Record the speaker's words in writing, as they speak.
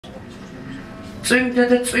წვიმდა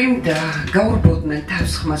და წვიმდა, გაურბოდნენ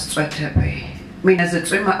თავს ხმას წვეთები. მინაზე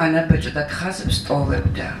წვიმა ანაბეჭდად ხაზებს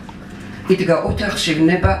ტოვებდა. იდგა ოთახში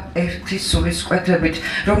ვნება ერთი სულის ყვეთებით,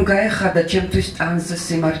 რომ გაეხადა ჩემთვის ტანზე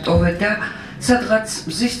სიმარტოვე და სადღაც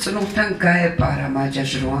მზის წნულთან გაეპარა მაჯა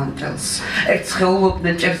ჟრუანდელს. ერთ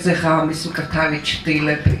სხეულობდნენ ჭერზე ღამის მკრთალი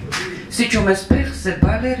ჩრდილები. სიჩუმეს ფეხზე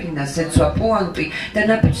ბალერინას ეცვა პუანტი და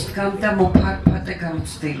ნაბიჯს დგამდა მოფარფატე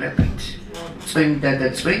გამოცდილებით. წვიმდა და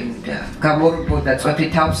წვიმდა, გამორბოდა წვეთი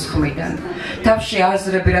თავს ხმიდან. თავში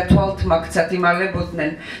აზრები რა თვალთ მაგცად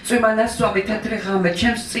იმალებოდნენ, წვიმა ნასვამი თეთრი ღამე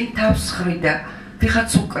ჩემს წინ თავს ხრიდა.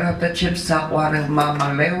 ვიღაც უკრავდა ჩემს საყვარელ მამა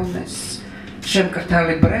ლეონეს.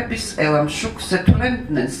 შემკრთალი ბრების ელამშუქზე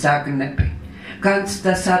თვლენდნენ საგნები.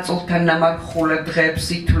 განცდა საწოლთან ნამარხულებ დღეებს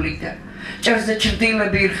ითვლიდა. ჭერზე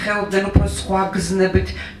ჩრდილები ირხეოდნენ უფრო სხვა გზნებით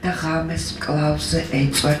და ღამეს მკლავზე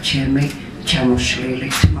ეწვა ჩემი ჩამოშლილი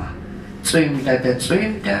თმა. წვიმდა და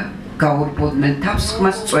წვიმდა, გაურბოდნენ თავს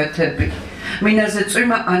ხმას წვეთები. მინაზე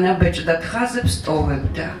წვიმა ანაბეჭდად ხაზებს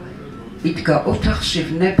ტოვებდა. იდგა ოთახში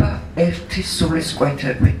ვნება ერთი სულის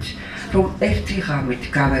ყვეთებით, რომ ერთი ღამით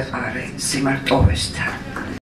გავეყარე სიმარტოვესთან.